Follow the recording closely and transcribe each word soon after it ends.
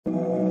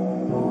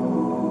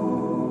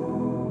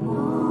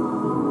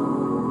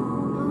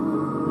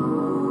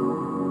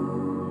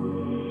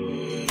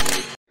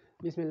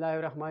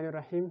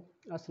Bismillahirrahmanirrahim.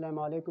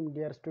 Assalamu alaikum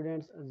dear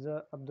students.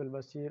 زه Abdul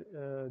Basir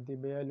د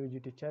biology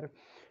teacher.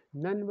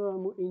 نن به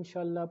مو ان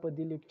شاء الله په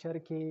دې لیکچر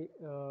کې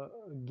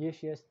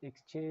gaseous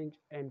exchange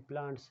and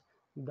plants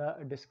دا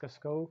ډسکس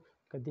کوو.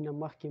 کدینه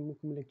مخکې مو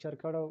کوم لیکچر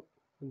کړو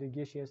د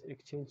gaseous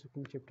exchange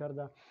کوم چپټر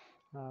دا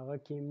هغه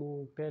کې مو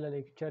پیله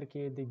لیکچر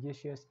کې د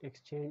gaseous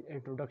exchange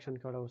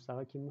introduction کړو.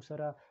 هغه کې مو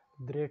سره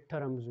درې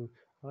ټرمز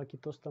هغه کې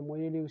تاسو ته مو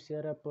ویلي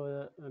سره په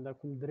د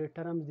کوم درې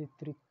ټرمز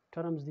دي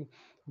terms دي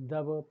دا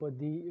به په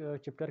دې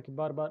چپټر کې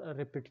بار بار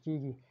ریپیټ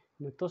کیږي.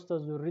 نو تاسو ته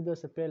ضروري ده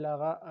چې پیل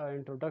هغه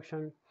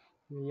انټروډکشن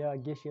یا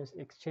gaseous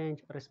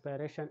exchange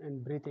respiration and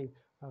breathing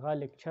هغه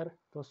لیکچر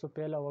تاسو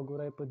پیل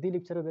وګورئ. په دې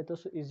لیکچر به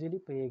تاسو ایزیلی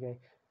پیږئ.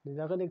 نو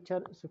دغه لیکچر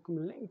کوم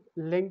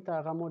لینک ته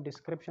هغه مو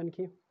ډسکرپشن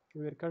کې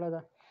ور کړه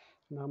ده.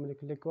 نو هم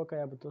کلیک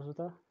وکړئ به تاسو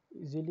ته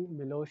ایزیلی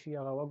ملو شي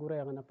هغه وګورئ.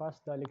 هغه نه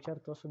پاس دا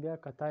لیکچر تاسو بیا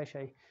کتای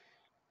شئ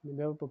نو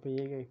بیا په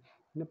پیږئ.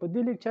 نو په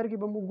دې لیکچر کې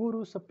به موږ ګورو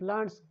چې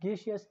پلانټس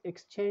gaseous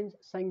exchange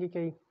څنګه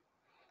کوي.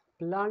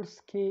 پلانټس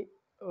کې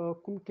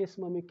کوم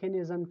قسمه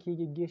میکانیزم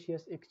کېږي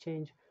gaseous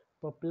exchange.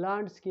 په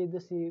پلانټس کې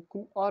داسې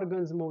کوم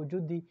ارګنز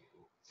موجود دي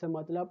څه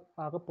مطلب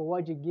هغه په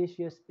وجه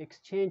gaseous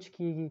exchange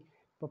کېږي.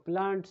 په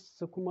پلانټس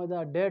کومه ده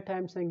ډے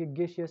ټایم څنګه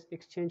gaseous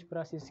exchange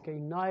پروسس کوي،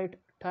 نایټ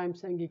ټایم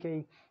څنګه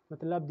کوي،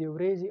 مطلب د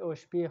ورځې او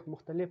شپې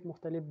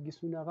مختلف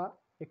ګیسونه هغه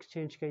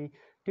exchange کوي.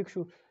 ټیک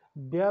شو.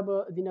 بیا به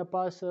دینه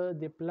پاس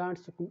د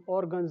پلانټس کوم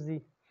ارګنز دي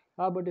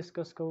هغه به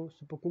ډسکس کوو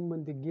چې په کوم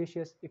باندې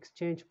gaseous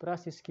exchange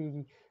پروسس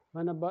کیږي.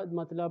 غنه بعد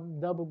مطلب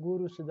دا به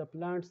ګورو چې د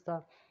پلانټس ته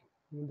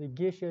د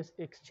gaseous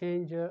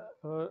exchange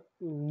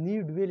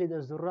نیډ ویلې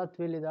د ضرورت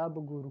ویلې دا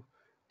به ګورو.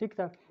 ټیک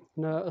ده.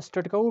 نو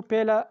سټارټ کوو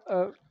پیله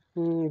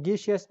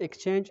gaseous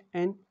exchange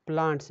and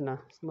plants نه.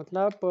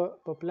 مطلب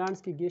په پلانټس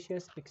کې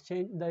gaseous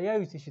exchange دا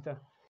یو څه شي ته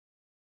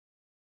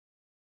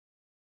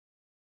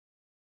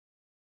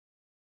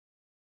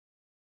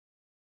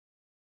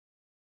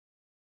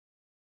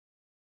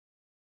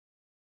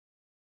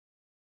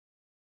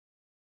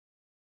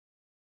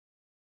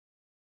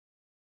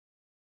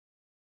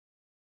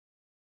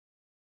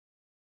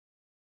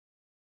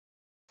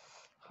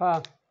ها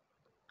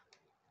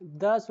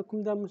دا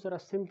کوم دا مو سره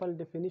سمپل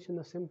ډیفینیشن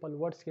د سمپل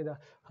ورډز کې ده.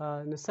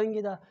 نو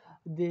څنګه ده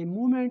د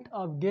موومنت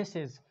اف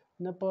ګیسز.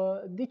 نو په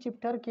دې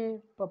چپټر کې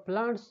په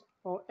پلانټس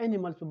او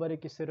انیملز په باره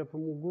کې صرف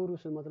موږ ګورو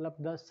چې مطلب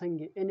دا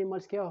څنګه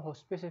انیملز کې او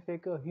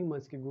سپیسیفیک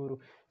هیومنز کې ګورو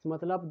چې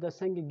مطلب دا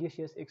څنګه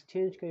gaseous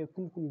exchange کوي،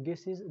 کوم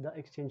ګیسز دا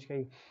exchange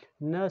کوي.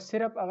 نه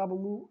صرف هغه به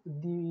مو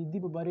د دې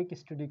په باره کې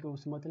سټډي کوو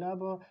چې مطلب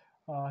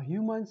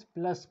هیومنز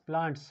پلس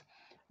پلانټس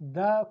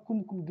دا کوم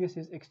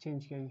ګیسز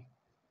exchange کوي.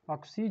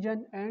 اکسیجن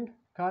اینڈ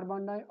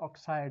کاربن ډای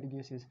اکساید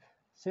ګیسز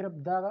صرف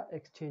دا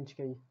exchange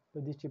کوي. په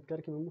دې چپټر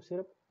کې موږ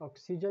صرف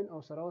اکسیجن او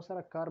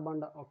سره کاربن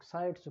ډای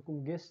اکساید څه کوم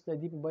ګیس د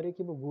دې په باره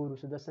کې به ګورو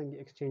چې دا څنګه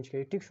exchange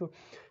کوي. ټیک شو.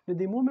 نو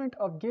د موومنت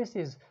اف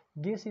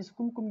ګیسز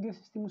کوم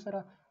ګیسز دي مو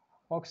سره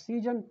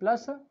اکسیجن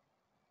پلس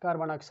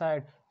carbon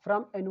dioxide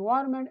from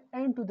environment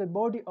into the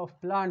body of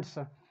plants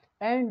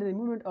and the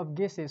movement of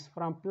gases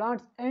from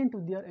plants into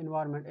their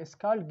environment is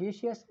called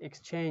gaseous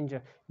exchange.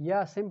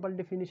 Yeah, simple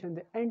definition,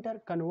 the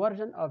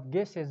interconversion of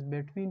gases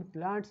between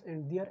plants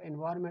and their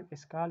environment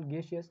is called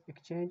gaseous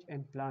exchange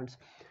and plants.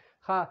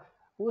 ها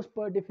اوس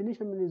په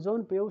ډیفینیشن باندې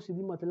ځون په یو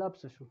سیدی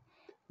مطلب څه شو.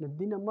 نو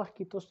دینه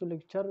مخکې تاسو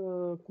لیکچر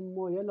کوم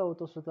یلا او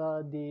تاسو ته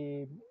د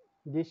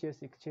gaseous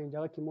exchange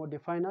هغه کې مو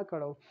ډیفاین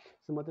کړو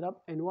چې مطلب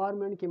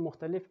انوایرمنت کې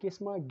مختلف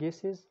قسمه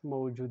gases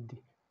موجود دي.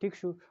 ټیک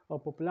شو. او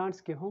په پلانټس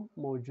کې هم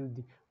موجود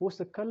دي. اوس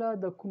کله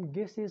د کوم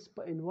gases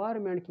په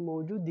انوایرمنت کې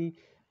موجود دي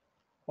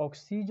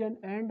اکسیجن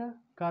اینڈ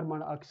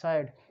کاربن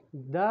اکساید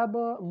دا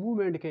به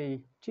موومنت کوي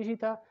چې شي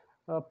ته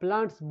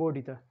پلانټس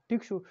باډي ته.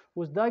 ټیک شو.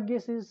 اوس دا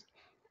gases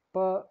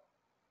په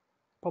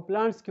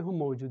پلانټس کې هم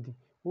موجود دي.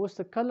 اوس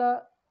کله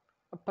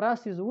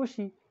پروسس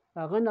وشي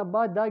هغه نه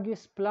بعد دا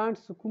ګیس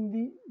پلانټس کوم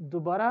دي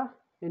دوباره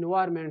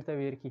انوایرمنت ته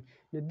ورکي.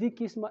 نو دې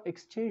قسمه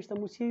exchange ته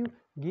موږ وایو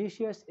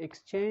gaseous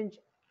exchange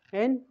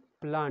and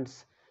plants.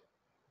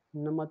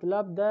 نو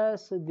مطلب دا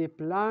چې د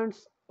پلانټس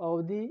او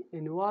د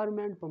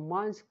انوایرمنت په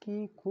منځ کې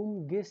کوم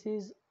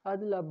ګیسز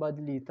ادله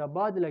بدلی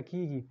تبادله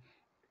کیږي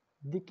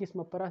دې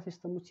قسمه پروسس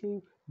ته موږ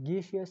وایو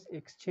gaseous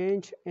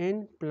exchange and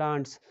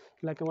plants.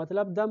 لکه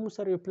مطلب دا مو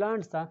سره یو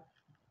پلانټس ته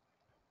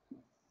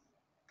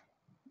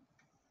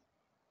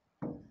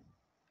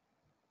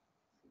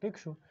ټیک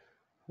شو.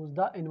 اوس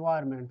دا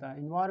انوایرمنت ده.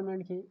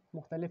 انوایرمنت کې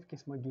مختلف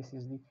قسمه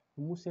ګیسز دي.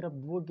 مو صرف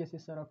دوه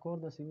ګیسز سره کور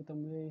د سیو ته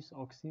مو یې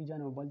اکسیجن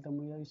او بل ته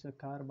مو یې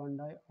کاربن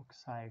ډای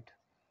اکساید.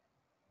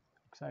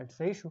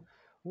 صحیح شو.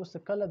 اوس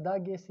کله دا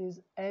ګیسز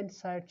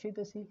انساید چې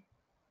د سی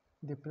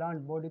د پلانټ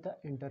باډي ته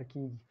انټر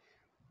کیږي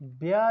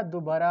بیا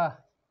دوباره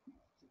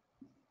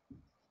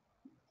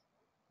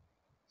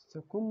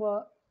کوم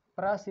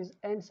پروسس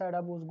انساید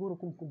اب اوس ګورو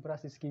کوم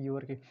پروسس کیږي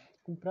ورکه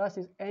کوم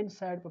پروسس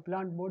انساید په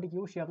پلانټ باډي کې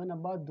وشي هغه نه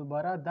بعد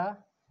دوباره دا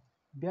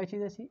بیا چې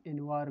د سی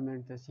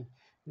انوایرمنت ته سی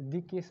دې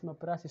قسمه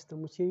پروسس ته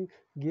موږ وایو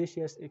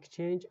gaseous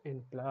exchange and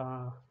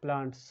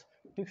plants.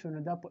 ټیک شو. نو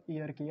دا په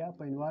ایر کې یا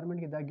په انوایرمنت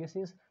کې دا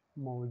ګیسز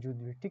موجود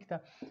وي. ټیک ده.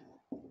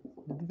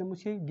 دې ته موږ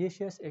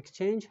gaseous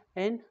exchange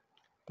in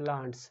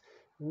plants.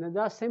 نه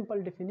دا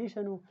سمپل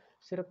ډیفینیشن و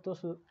صرف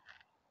تاسو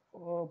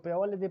په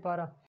یوالي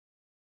دپاره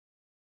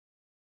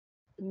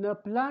نه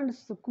پلانټس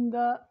کوم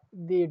دا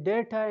د ډے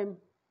ټایم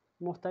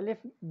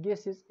مختلف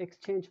ګیسز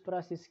اکسچینج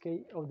پروسس کوي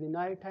او د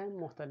نایټ ټایم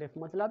مختلف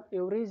مطلب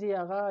یو ورځې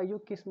هغه یو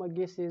قسمه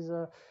ګیسز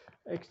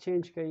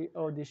اکسچینج کوي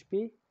او د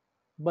شپې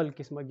بل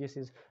قسمه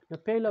ګیسز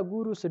نو پیله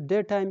ګورو چې ډے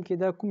ټایم کې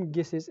دا کوم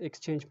ګیسز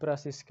اکسچینج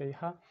پروسس کوي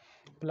ها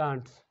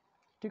پلانټس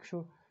ټیک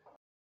شو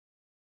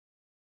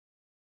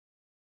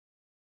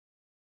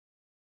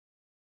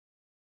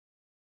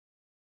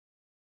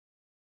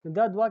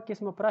دا دوه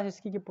قسمه پروسس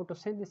کېږي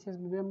فوټوسنتھسس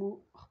بیا مو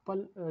خپل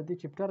د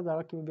چپټر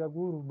دغه کې بیا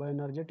ګورو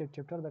بایو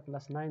چپټر د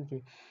کلاس 9 کې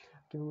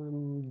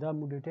دا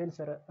مو ډیټیل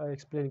سره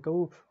ایکسپلین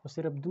کوو او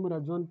صرف دومره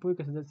ځان پوه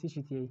کړئ چې دا څه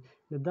شي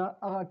دی دا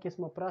هغه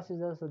قسمه پروسس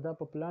ده چې دا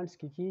په پلانټس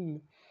کې کېږي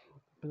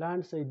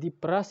پلانټس د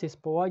پروسس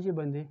په وجه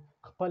باندې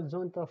خپل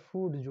ځان ته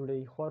فوډ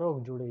جوړوي خوراک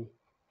جوړوي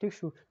ټیک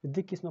شو د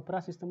دې قسمه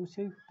پروسس ته موږ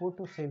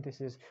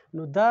فوټوسنتھسس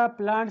نو دا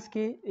پلانټس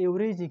کې یو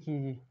ورځې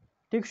کېږي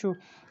ټیک شو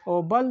او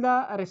بل دا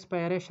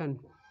ریسپایریشن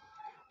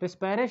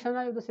ریسپایریشن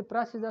یو داسې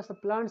پروسس ده چې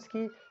پلانټس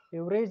کې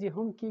یو ورځې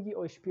هم کېږي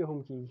او شپې هم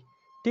کېږي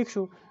ټیک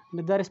شو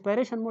نو دا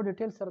ریسپایریشن مو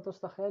ډیټیل سره تاسو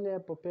ته ښیلی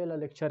په پیله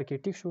لیکچر کې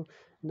ټیک شو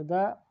نو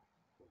دا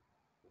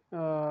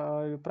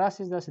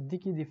پروسس ده چې دې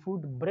کې د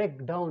فوډ بریک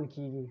ډاون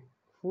کېږي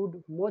فوډ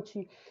موت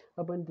شي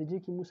او په نتیجې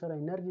کې مو سره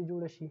انرژي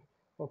جوړه شي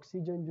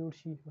اکسیجن جوړ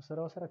شي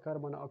او سره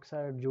کاربن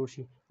اکساید جوړ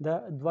شي دا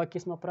دوه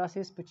قسمه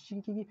پروسس په چی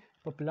کېږي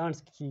په پلانټس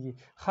کې کېږي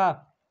ښه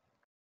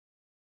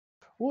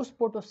اوس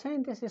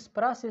فوټوسنتھسس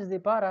پروسس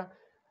دپاره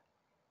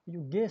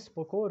یو ګیس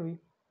پکار وي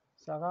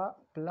چې هغه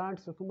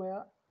پلانټس کومه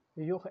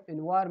یو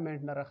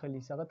انوایرمنټ نه راخلي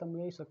چې هغه ته موږ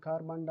وایو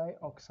کاربن ډای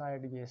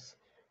اکساید ګیس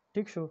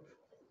ټیک شو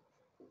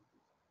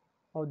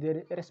او د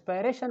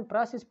ریسپایریشن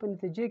پروسس په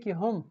نتیجې کې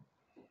هم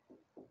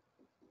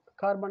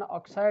کاربن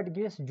اکساید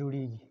ګیس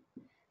جوړیږي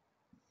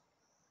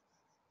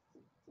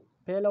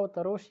پیله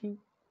ورته راشي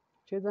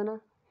چې ده نه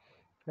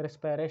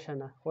ریسپایریشن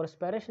نه خو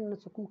ریسپایریشن نه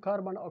چې کوم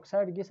کاربن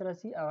اکساید ګیس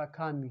راځي هغه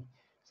کم وي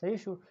صحیح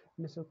شو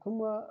نو چې کوم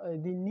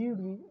د نیډ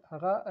وي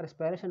هغه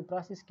ریسپایریشن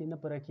پروسس کې نه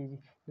پوره کېږي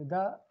نو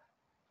دا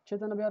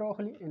چېرته نه بیا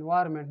راواخلي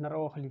انوایرمنټ نه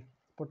راواخلي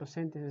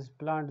فوټوسنتھسس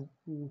پلانټ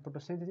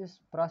فوټوسنتھسس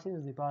پروسس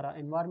دپاره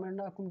انوایرمنټ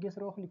نه کوم ګیس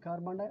راواخلي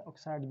کاربن ډای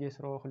اکساید ګیس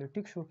راواخلي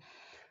ټیک شو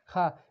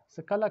ښه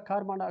چې کله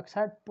کاربن ډای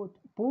اکساید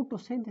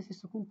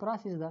فوټوسنتھسس کوم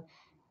پروسس ده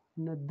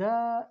نو دا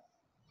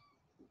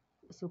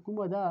چې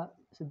کومه ده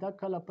چې دا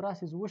کله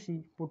پروسس وشي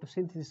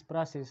فوټوسنتھسس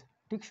پروسس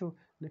ټیک شو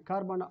د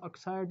کاربن ډای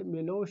اکساید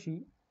میلو شي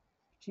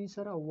چی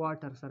سره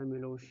واټر سره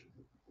میلو شي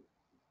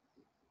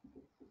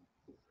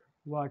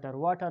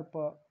واټر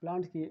په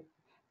پلانټ کې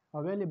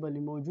اویلیبل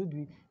موجود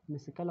وي نو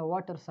چې کله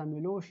واټر سره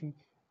میلو شي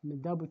نو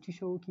دا به څه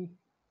شی وکړي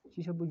څه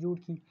شی به جوړ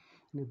کړي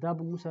نو دا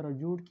به موږ سره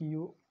جوړ کړي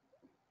یو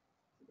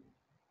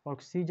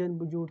اکسیجن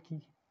به جوړ کړي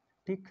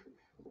ټیک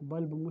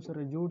بل به موږ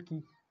سره جوړ کړي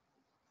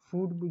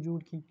فوډ به جوړ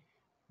کړي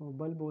او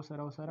بل به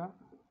سره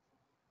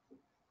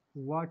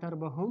واټر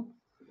به هم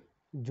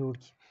جوړ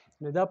کړي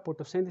نو دا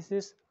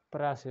فوټوسنتھسس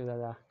پروسس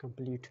ده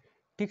کمپلیټ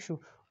ټیک شو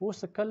اوس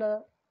کله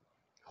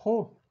خو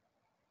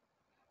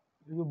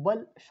یو بل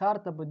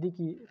شرط په دې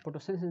کې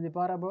فوټوسنتھسس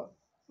لپاره به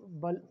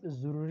بل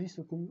ضروري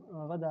کوم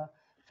هغه ده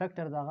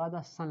فیکټر د هغه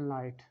ده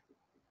سنلایټ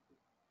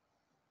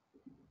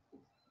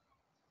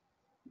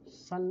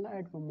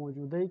په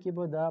موجودۍ کې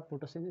به دا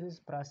فوټوسنتھسس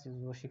پروسس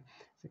وشي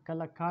چې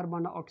کله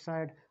کاربن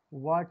اکساید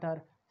واټر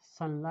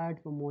سنلایټ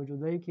په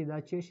موجودۍ کې دا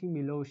چې شي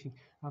میلو شي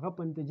هغه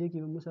په نتیجه کې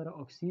به موږ سره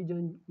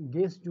اکسیجن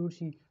ګیس جوړ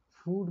شي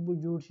فوډ به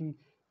جوړ شي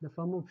د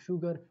فارم اف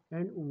شوګر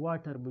اینډ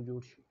واټر به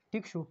جوړ شي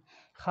ټیک شو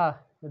ښه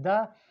دا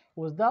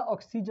اوس دا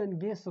اکسیجن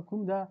ګیس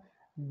کوم ده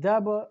دا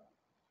به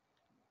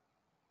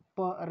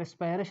په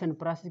ریسپایریشن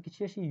پروسس کې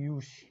څه شي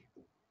یوز شي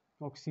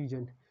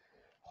اکسیجن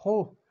خو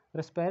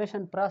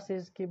ریسپایریشن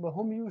پروسس کې به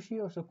هم یوز شي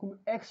او کوم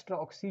ایکسټرا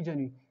اکسیجن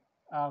وي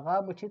هغه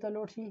به چېرته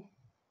لوډ شي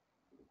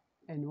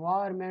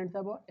انوایرمنټ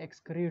ته به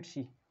ایکسکریټ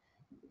شي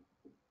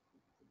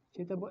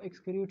چېرته به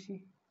ایکسکریټ شي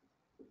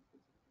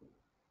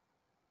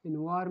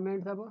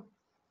انوایرمنټ ته به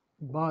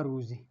بار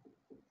وځي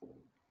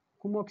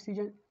کوم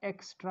اکسیجن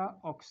ایکسټرا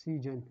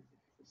اکسیجن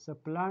چې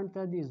پلانټ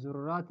ته د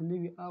ضرورت نه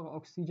وي هغه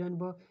اکسیجن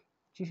به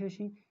څه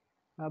شي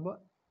به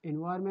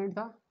انوایرمنټ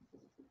ته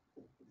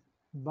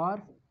بار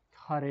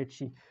خارج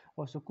شي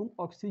او چې کوم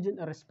اکسیجن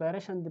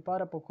ریسپایریشن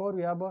دپاره پکار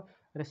وي یا به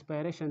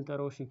ریسپایریشن ته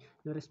راشي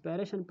د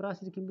ریسپایریشن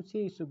پروسس کې به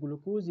څه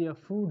ګلوکوز یا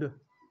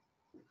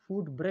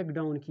فوډ بریک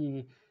ډاون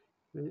کېږي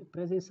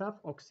presence of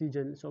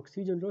oxygen so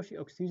oxygen راشي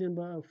oxygen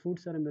به فوډ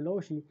سره ملو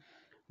شي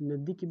نو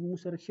دې کې به مو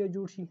سره څه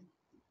جوړ شي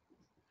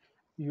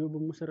یو به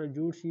مو سره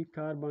جوړ شي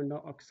کاربن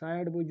ډای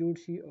اکساید به جوړ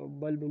شي او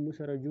بل به مو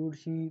سره جوړ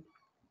شي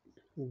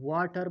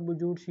واټر به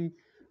جوړ شي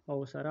او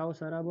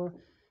سره به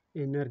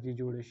انرژي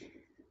جوړه شي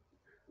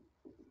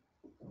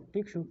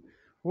ټیک شو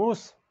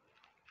اوس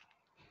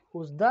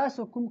دا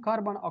کوم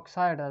کاربن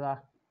اکساید ده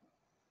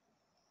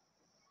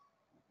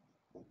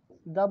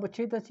دا به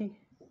چېرته شي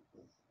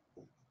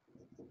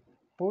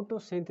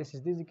فوټوسنتھسس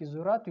دې کې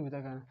ضرورت وي ده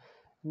کنه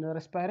نو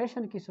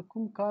ریسپایریشن کې چې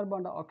کوم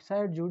کاربن ډای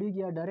اکساید جوړیږي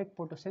یا ډایرکټ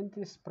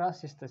فوټوسنتھسس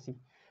پروسس ته ځي.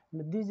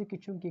 نو دې ځای کې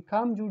چونکې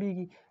کم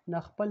جوړیږي نو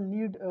خپل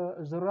نیډ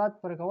ضرورت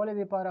پر کولو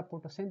لپاره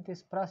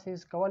فوټوسنتھسس پروسس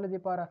کولو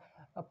لپاره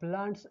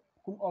پلانټس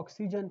کوم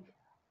اکسیجن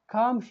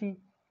کم شي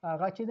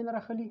هغه چې نه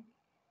راخلي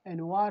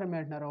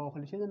انوایرمنټ نه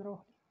راوخلي چې نه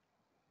راوخلي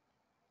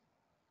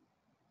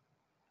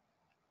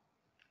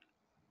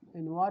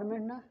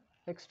انوایرمنټ نه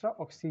ایکسترا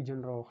اکسیجن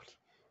راوخلي.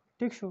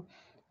 ټیک شو.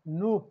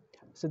 نو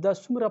چې دا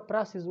څومره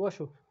پروسس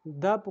وشو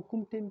دا په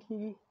کوم ټایم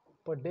کېږي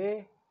په ډے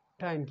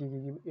ټایم کې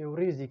کېږي یو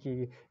ورځې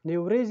کېږي. نو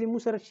یو ورځې مو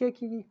سره څه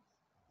کېږي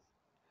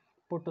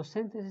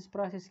فوټوسنتھسس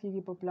پروسس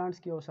کېږي په پلانټس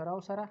کې او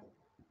سره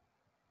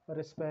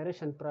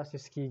ریسپایریشن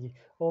پروسس کېږي.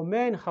 او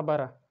مین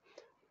خبره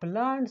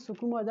پلانټس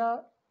کومه ده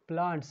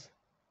پلانټس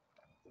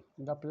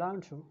دا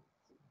پلانټ شو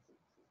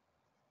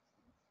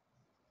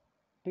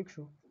ټیک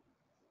شو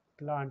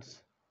پلانټس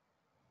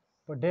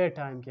په ډے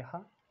ټایم کې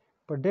ها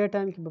په ډے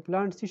ټایم کې په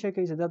پلانټس څه شي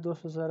کوي چې دا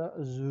دوستو سره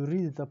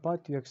ضروري د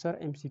پاتې اکثر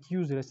ام سی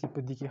کیوز رسي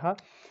په دې کې ها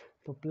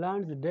په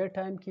پلانټس د ډے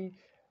ټایم کې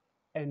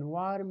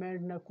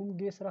انوایرمنټ نه کوم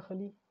ګیس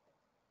راخلي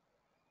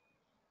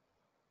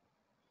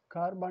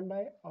کاربن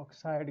ډای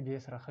اکساید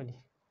ګیس راخلي.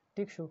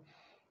 ټیک شو.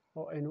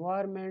 او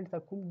انوایرمنټ ته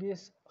کوم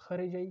ګیس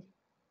خارجوي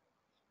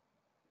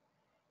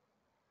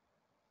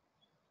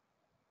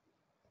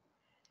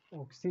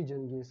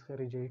اکسیجن ګیس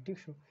خارجوي. ټیک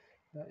شو.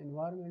 دا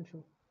انوایرمنټ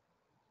شو.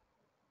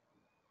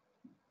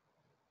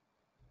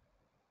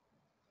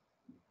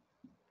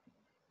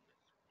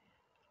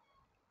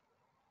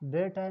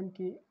 ډے ټایم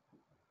کې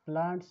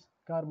پلانټس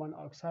کاربن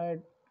اکساید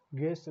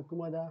ګیس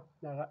کومه ده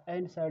دغه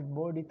انساید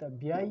باډي ته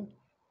بیایي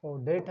او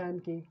ډے ټایم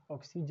کې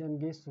اکسیجن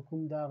ګیس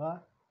کوم دغه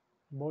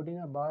باډي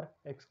نه بار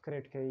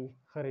ایکسکریټ کوي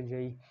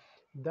خارجوي.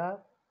 دا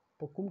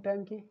په کوم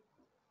ټایم کې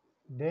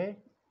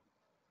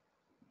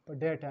په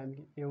ډے ټایم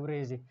کې یو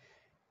ورځې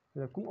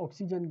کوم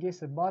اکسیجن ګیس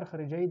بار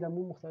خارجوي دا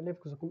مو مختلف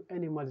کوم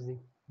انیملز دي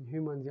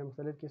هیومنز یا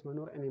مختلف قسمه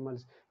نور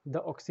انیملز دا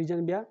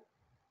اکسیجن بیا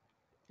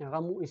هغه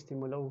مو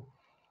استعمالوو.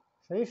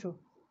 صحیح شو.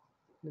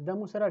 دا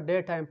مو سره ډے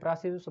ټایم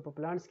پروسس په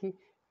پلانټس کې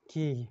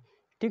کیږي.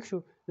 ټیک شو.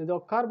 نو دا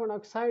کاربن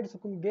اکساید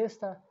کوم ګیس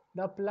ته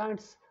دا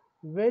پلانټس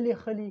ویلې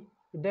خلی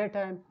ډے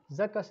ټایم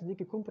ځکه چې دې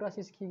کې کوم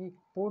پروسس کیږي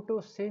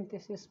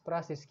فوټوسنتھسس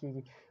پروسس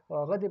کیږي او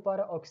هغه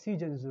لپاره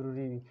اکسیجن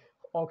ضروری وي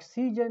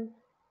اکسیجن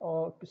او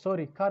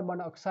سوري کاربن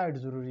اکساید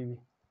ضروری وي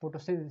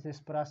فوټوسنتھسس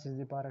پروسس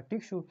لپاره.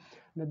 ټیک شو.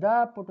 نو دا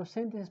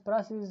فوټوسنتھسس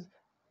پروسس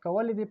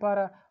کولو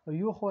لپاره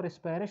یو خو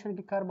ریسپایریشن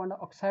کې کاربن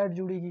اکساید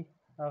جوړیږي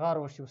هغه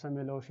راشي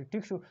سمېلو شي.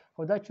 ټیک شو.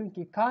 خو دا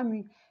چونکې کم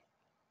وي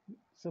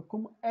څه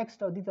کوم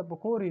ایکسټرا دې ته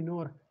پکوري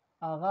نور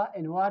هغه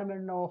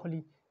انوایرمنټ نه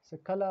واخلي چې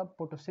کله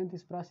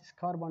فوټوسنتھسس پروسس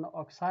کاربن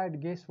اکساید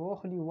ګیس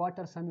واخلي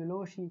واټر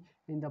سمېلو شي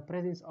ان د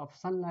پریزنس اف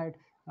سنلایټ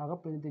هغه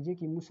په نتیجه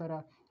کې مو سره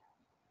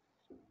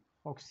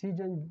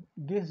اکسیجن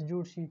ګیس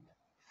جوړ شي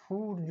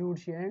فود جوړ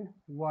شي اینډ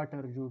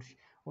واټر جوړ شي.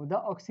 او دا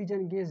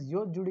اکسیجن ګیس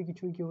زیات جوړیږي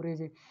چونکې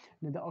ورځې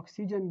نو د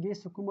اکسیجن ګیس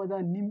کومه ده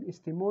نیم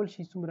استعمال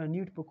شي څومره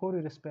نیډ پکوري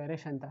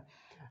ریسپایریشن ته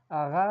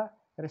هغه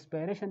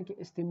ریسپایریشن کې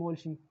استعمال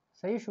شي.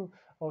 صحیح شو.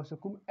 او څه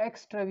کوم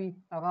ایکسټرا وي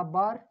هغه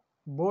بار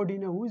باډي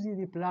نه وځي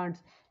د پلانټس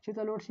چې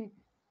ته لوړ شي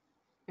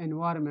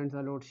انوایرمنټ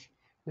ته لوړ شي.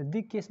 د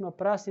دې قسمه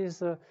پروسس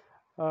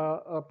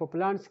په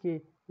پلانټس کې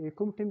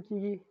کوم ټیم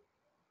کېږي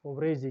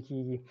ورځې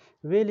کېږي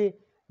ویلې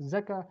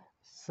ځکه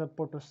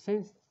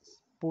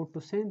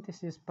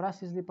فوټوسنتھسس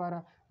پروسس لپاره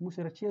مو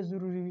سره چې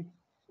ضروری وي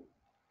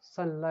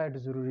سنلایټ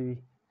ضروری وي.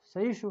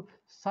 صحیح شو.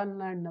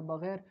 سنلایټ نه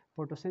بغیر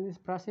فوټوسنتھسس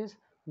پروسس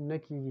نه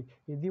کېږي.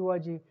 دې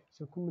وجې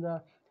چې کوم دا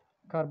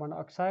کاربن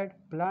اکساید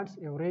پلانټس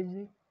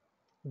ورځې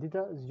دې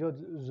ته زیات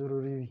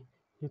ضروری وي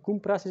کوم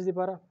پروسس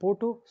لپاره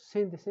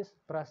فوټوسنتھسس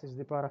پروسس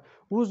لپاره.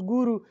 اوس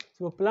ګورو چې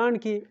په پلانټ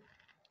کې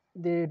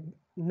د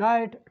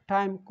نایټ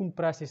ټایم کوم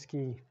پروسس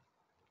کېږي.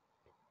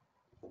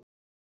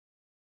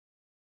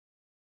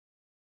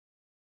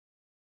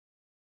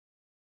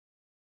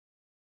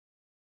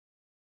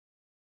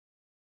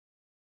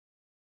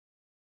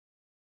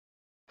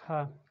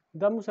 ها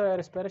دا مو سره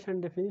ریسپایریشن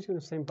ډیفینیشن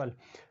سمپل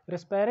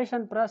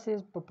ریسپایریشن پروسس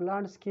په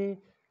پلانټس کې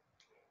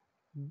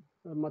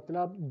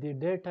مطلب د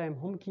ډے ټایم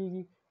هم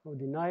کیږي او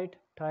د نایټ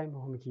ټایم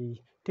هم کیږي.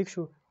 ټیک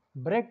شو.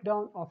 break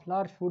down of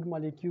large food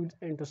molecules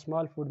into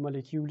small food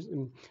molecules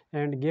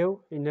and give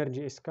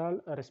energy is called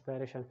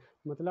respiration.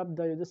 مطلب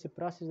دا یو داسې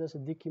پروسس ده چې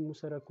دې کې مو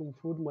سره کوم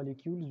فود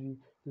molecules وي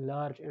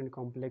لارج اینډ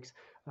کمپلیکس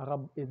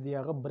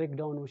هغه بریک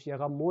ډاون وشي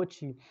هغه موت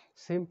شي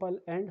سمپل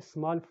اینډ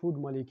سمال فود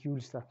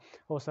molecules ته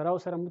او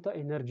سره مو ته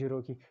انرژي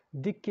راکړي.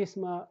 دې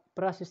قسمه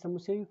پروسس ته مو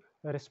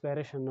څه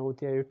ریسپایریشن نه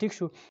وتیایو. ټیک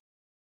شو.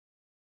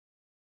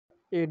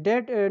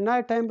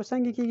 نایټ ټایم په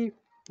څنګه کېږي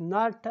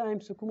نایټ ټایم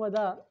څه کومه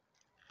ده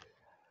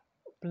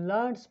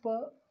پلانټس په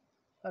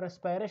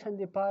ریسپایریشن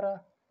لپاره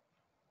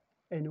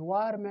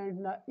انوایرمنټ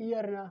نه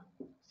ایر نه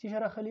څه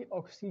راخلي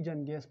اکسیجن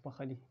ګیس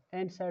پخلي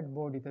انساید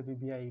باډي ته به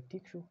بیایي.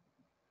 ټیک شو.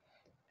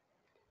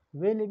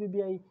 ویلې به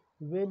بیایي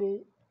ویلې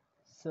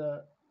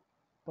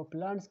په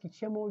پلانټس کې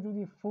چې موجود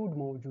وي فود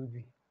موجود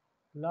وي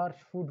لارج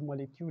فود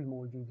molecule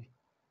موجود وي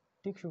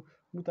ټیک شو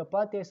موږ ته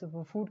پاتې څه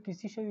په فوډ کې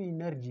څه شوي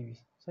انرژي وي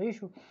صحیح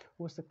شو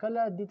اوس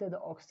کله دې ته د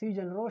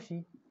اکسیجن راشي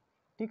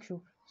ټیک شو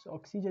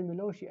اکسیجن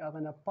ملو شي هغه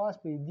نه پاس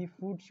په دې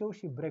فوډ شو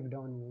شي بریک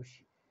ډاون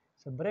وشي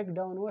بریک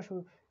ډاون وشو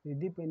د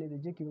دې په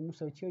نتیجه کې به موږ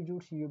سره څه جوړ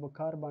شي یو به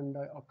کاربن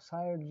ډای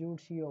اکساید جوړ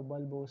شي او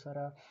بل به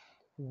ورسره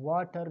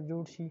واټر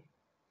جوړ شي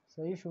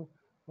صحیح شو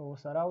او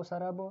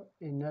سره به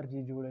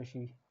انرژي جوړه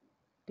شي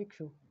ټیک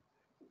شو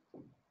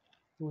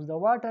اوس د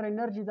واټر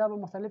انرژي دا به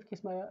مختلف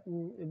قسمه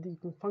د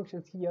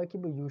فنکشنز کې یا کې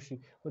به یوز شي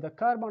او د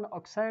کاربن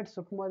اکساید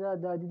څه کومه ده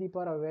دا د دې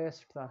لپاره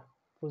ویسټ ده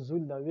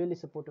فضول ده ویلې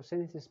څه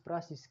فوټوسینتھسس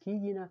پروسس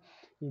کیږي نه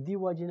د دې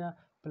وجې نه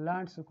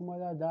پلانټ څه کومه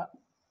ده دا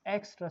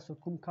ایکسټرا څه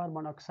کوم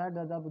کاربن اکساید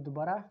ده دا به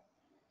دوباره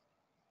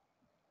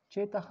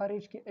چېرته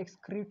خارج کې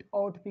ایکسکریټ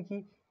آوټ پکې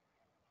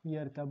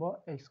یرته به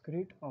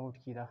ایکسکریټ آوټ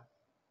کی ده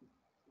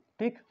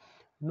ټیک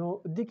نو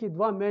دې کې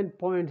دوه مین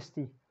پوینټس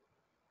دي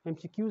ام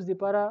سی کیوز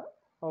لپاره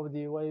او د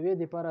وایوې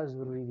لپاره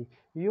ضروری دي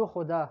یو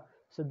خو دا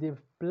چې د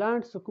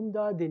پلانټ څه کوم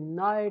ده د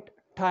نایټ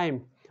ټایم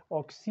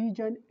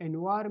اکسیجن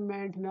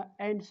انوایرمنټ نه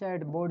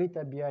انساید باډي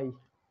ته بیایي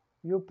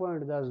یو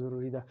پوینټ دا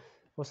ضروری ده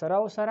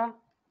وسره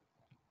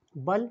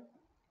بل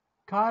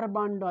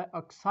کاربن ډای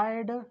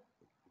اکساید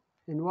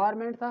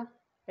انوایرمنټ ته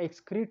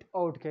ایکسکریټ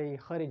آوټ کوي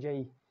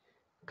خارجوي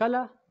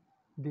کله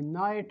د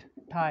نایټ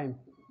ټایم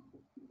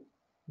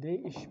د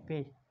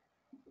شپې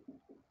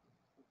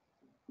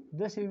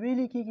داسې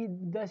ویلې کېږي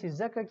داسې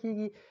ځکه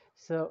کېږي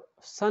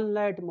سن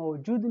لایټ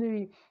موجود نه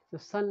وي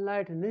سن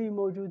لایټ نه وي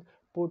موجود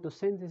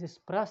فوټوسینتھسس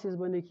پروسس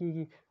به نه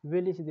کېږي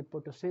ویلې چې د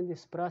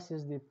فوټوسینتھسس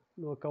پروسس د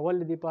کول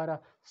لپاره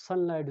سن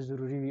لایټ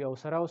ضروري وي او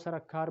سره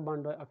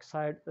کاربن ډای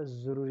اکساید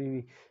ضروري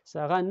وي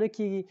هغه نه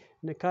کېږي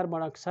نه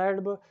کاربن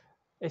اکساید به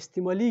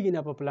استعمالیږي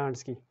نه په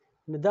پلانټس کې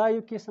نو دا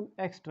یو قسم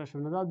ایکسټرا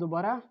شو نو دا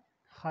دوباره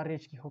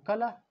خارج کی خو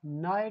کله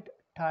نایټ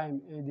ټایم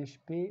د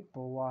شپې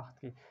په وخت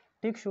کې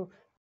ټیک شو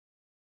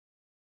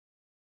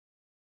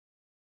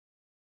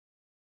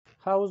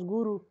ښه اوس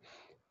ګورو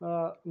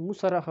موږ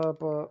سره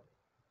په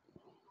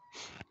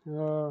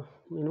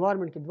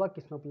انوایرمنټ کې دوه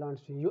قسمه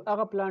پلانټس وي یو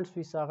هغه پلانټس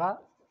وي چې هغه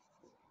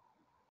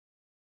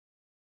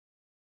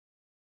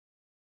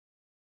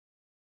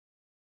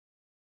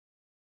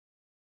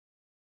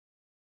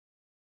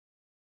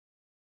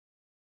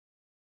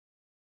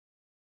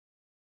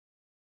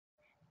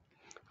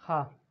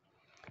ها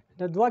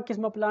د دوه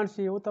قسمه پلانټس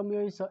یو ته موږ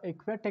وایو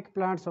aquatic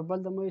plants او بل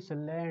ته موږ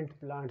وایو land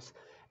plants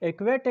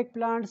aquatic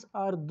plants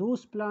are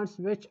those plants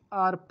which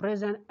are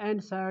present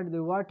inside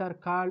the water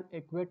called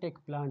aquatic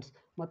plants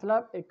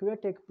مطلب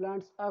aquatic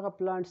plants هغه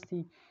plants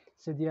دي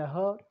چې د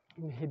هغه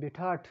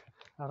هیبیټاټ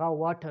هغه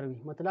واټر وي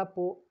مطلب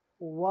په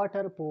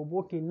واټر په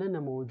اوبو کې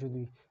نه موجود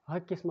وي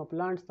هغه قسمه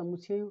plants ته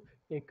موږ وایو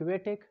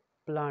aquatic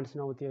plants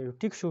نه وتی وایو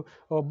ټیک شو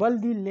او بل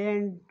دي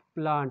land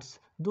plants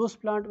those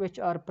plants which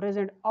are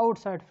present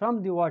outside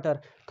from the water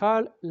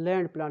called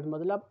land plant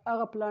مطلب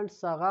هغه plants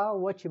هغه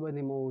وچې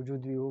باندې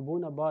موجود وي اوبو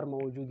نه بار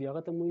موجود وي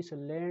هغه ته موږ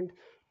وایو land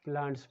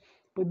plants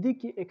په دې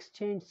کې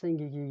ایکسچینج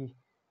څنګه کیږي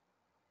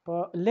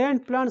په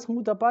land plants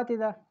موږ ته پاتې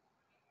ده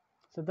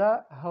چې دا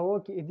هوا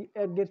کې د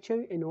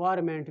ارګرچوي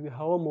انوایرمنټ وي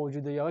هوا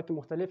موجود وي هغه کې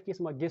مختلف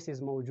قسمه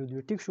ګیسز موجود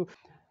وي ټیک شو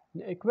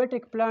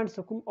aquatic plants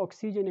کوم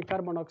اکسیجن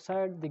کاربن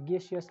اکساید د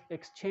gaseous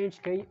exchange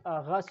کوي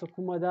هغه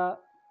کومه ده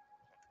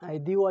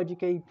دی واجی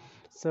کوي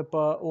چې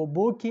په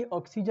اوبو کې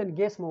اکسیجن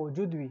ګیس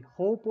موجود وي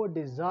خو په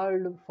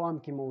ډیزالډ فارم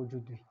کې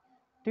موجود وي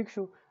ټیک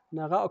شو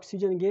هغه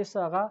اکسیجن ګیس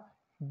هغه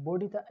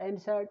بوډي ته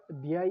انساید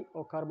بیای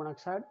او کاربن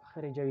اکساید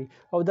خارجوي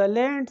او د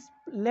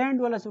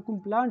لینډ ولا کوم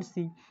پلانټس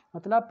دي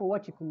مطلب په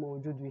وچه کې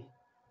موجود وي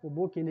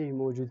اوبو کې نه وي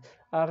موجود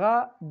هغه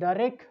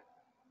ډایرکټ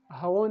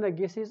هوا نه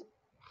ګیسز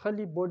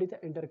خلی بوډي ته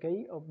انټر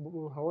کوي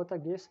او هوا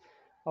ته ګیس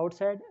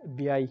آوټساید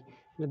بیای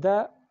دا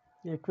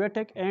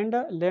aquatic and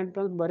land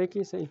plants باره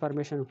کې څه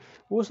انفارمیشن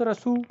اوس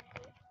رسو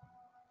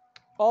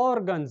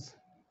organs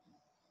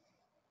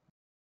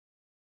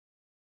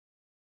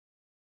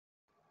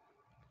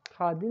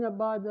خادینه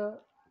بعد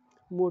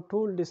مو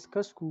ټول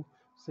ډسکس کو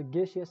چې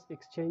gaseous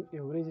exchange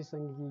ورځې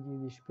څنګه کیږي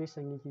د شپې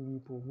څنګه کیږي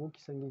په اوبو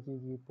کې څنګه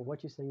کیږي په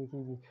وچې څنګه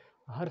کیږي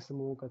هر څه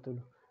مو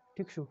وکتلو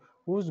ټیک شو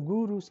اوس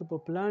ګورو چې په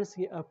پلانټس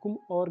کې کوم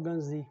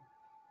organs دي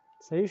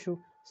صحیح شو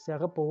چې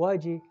هغه په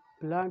واجې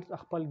پلانټس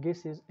خپل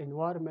ګیسز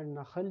انوایرمنټ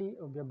نه خلی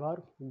او بیا بار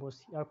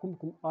وباسي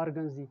کوم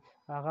ارګنز دي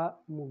هغه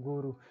موږ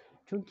ګورو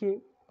چونکې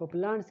په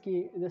پلانټس کې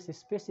داسې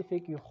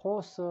سپیسیفیک یو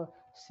خاص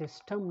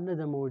سیستم نه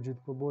ده موجود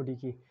په بوډي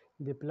کې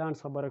د پلانټس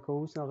خبره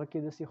کوو هغه کې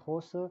داسې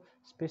خاص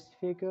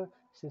سپیسیفیک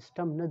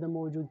سیستم نه ده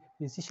موجود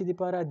د څه شي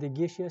لپاره د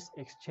ګیسیس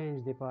ایکسچینج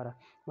لپاره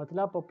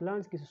مطلب په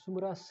پلانټس کې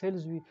څومره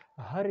سیلز وي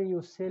هر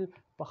یو سیل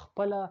په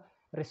خپله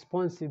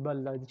ریسپانسیبل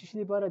ده د چی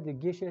لپاره د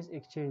gaseous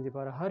exchange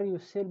لپاره هر یو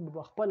سیل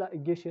په خپل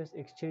gaseous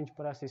exchange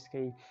پروسس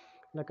کوي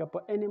لکه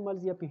په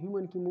انیملز یا په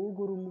هیومن کې مو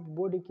وګورو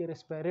بوډي کې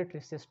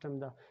ریسپیریټری سیستم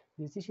ده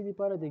د چی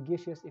لپاره د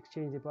gaseous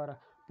exchange لپاره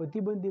په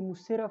دې باندې مو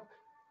صرف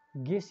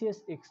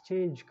gaseous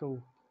exchange کوو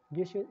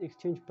gaseous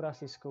exchange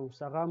پروسس کوو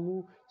څنګه مو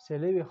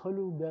سیلوي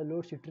خلو بیا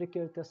لوړ شي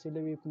ټریکر ته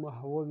سیلوي کوم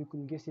هوا وي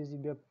کوم gases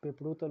بیا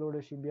پیپړو ته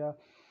لوړ شي بیا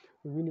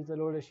وینې ته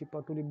لاړ شي په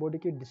ټولې باډي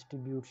کې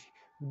ډسټریبیوټ شي.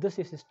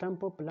 داسې سیستم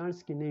په پلانټس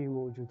کې نه وي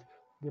موجود.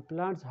 د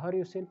پلانټس هر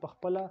یو سیل په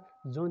خپله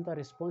ځان ته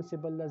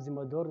ریسپانسیبل ده،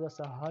 ذمه دار ده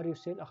چې هر یو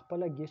سیل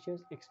خپله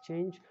ګیشیس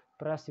ایکسچینج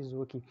پروسس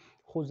وکړي.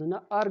 خو ځینې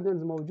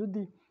ارګنز موجود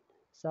دي،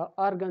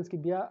 ارګنز کې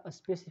بیا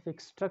سپیسیفیک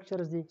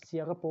سټرکچرز دي چې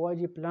هغه په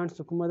واجب پلانټس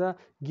کومه ده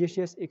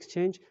ګیشیس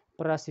ایکسچینج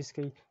پروسس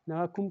کوي. نه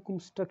کوم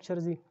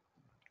سټرکچرز دي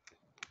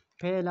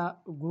پهله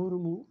ګورو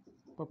مو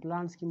په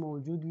پلانټس کې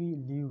موجود وي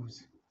لیوز،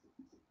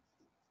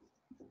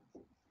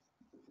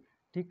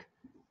 ټیک،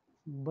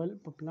 بل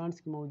په پلانټس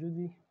کې موجود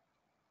وي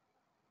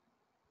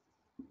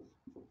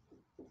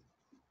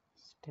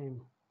stem.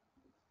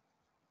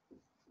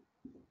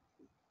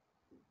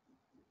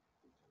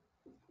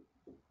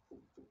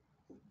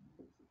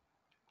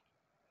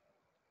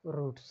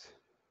 Roots.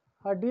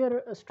 ډیر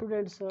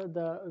سټوډنټس د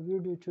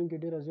ویډیو چونکې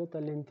ډیره زیاته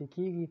لینتي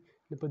کیږي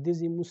نو په دې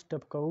ځای موږ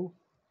سټپ کوو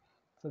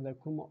چې د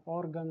کوم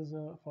organs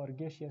for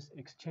gaseous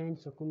exchange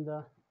کوم ده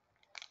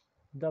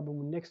دا به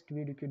مو نیکسټ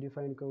ویډیو کې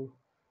ډیفاین کوو.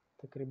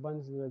 تقریبا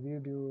د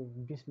ویډیو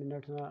 20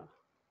 منټ نه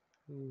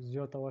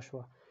زیاته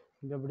وشوه،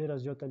 بیا به ډیره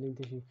زیاته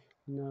لینتي شي.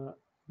 نو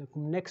د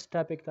کوم نیکسټ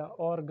ټاپک ته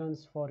organs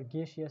for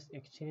gaseous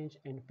exchange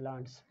in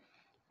plants.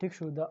 ټیک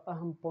شو، دا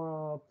اهم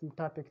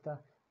ټاپک ته،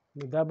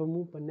 نو دا به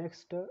مو په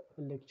نیکسټ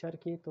لیکچر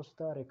کې تاسو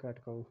ته ریکارډ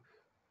کوو.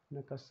 نو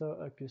که څه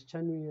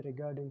کوېسچن وي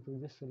ریګارډینګ ټو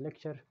دس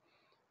لیکچر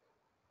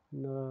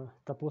نو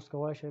تپوس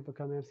کولی شئ په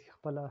کمنټس کې،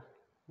 خپله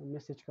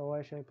میسیج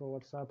کولی شئ په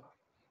واتساپ.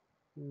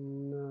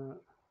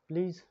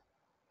 پلیز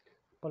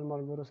خپل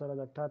ملګرو سره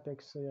د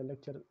ټاپکس یا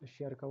لیکچر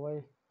شیر کوئ،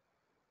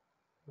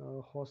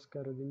 خاص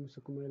کر د موږ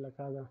کومه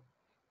علاقه ده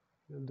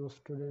دو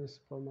سټوډنټس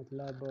په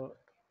مطلب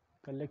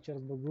که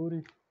لیکچرز به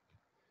ګوري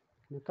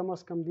نو کم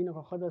از کم دینه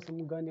خو ښه ده چې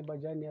موږ ګانې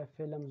بجان یا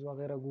فلمز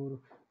وغیره ګورو،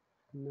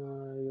 نو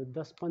یو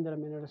 10-15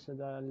 منټ چې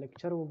د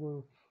لیکچر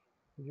وګورو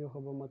بیا خو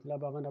به مطلب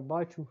هغه نه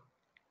باچو.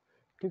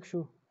 ټیک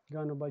شو،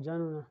 ګانو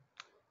بجانو نه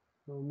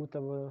موږ ته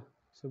به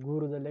څه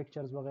ګورو د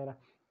لیکچرز وغیره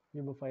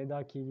بیا به فایده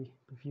کېږي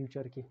په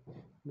فیوچر کې.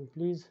 نو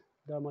پلیز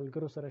دا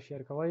ملګرو سره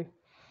شیر کوئ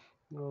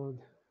او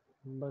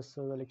بس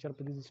د لیکچر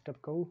په دې سټپ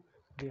کوو.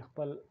 د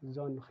خپل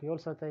ځان خیال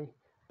ساتئ،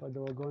 په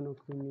دعاګانو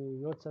کې مې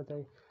یاد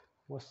ساتئ.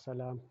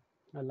 والسلام،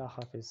 الله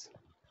حافظ.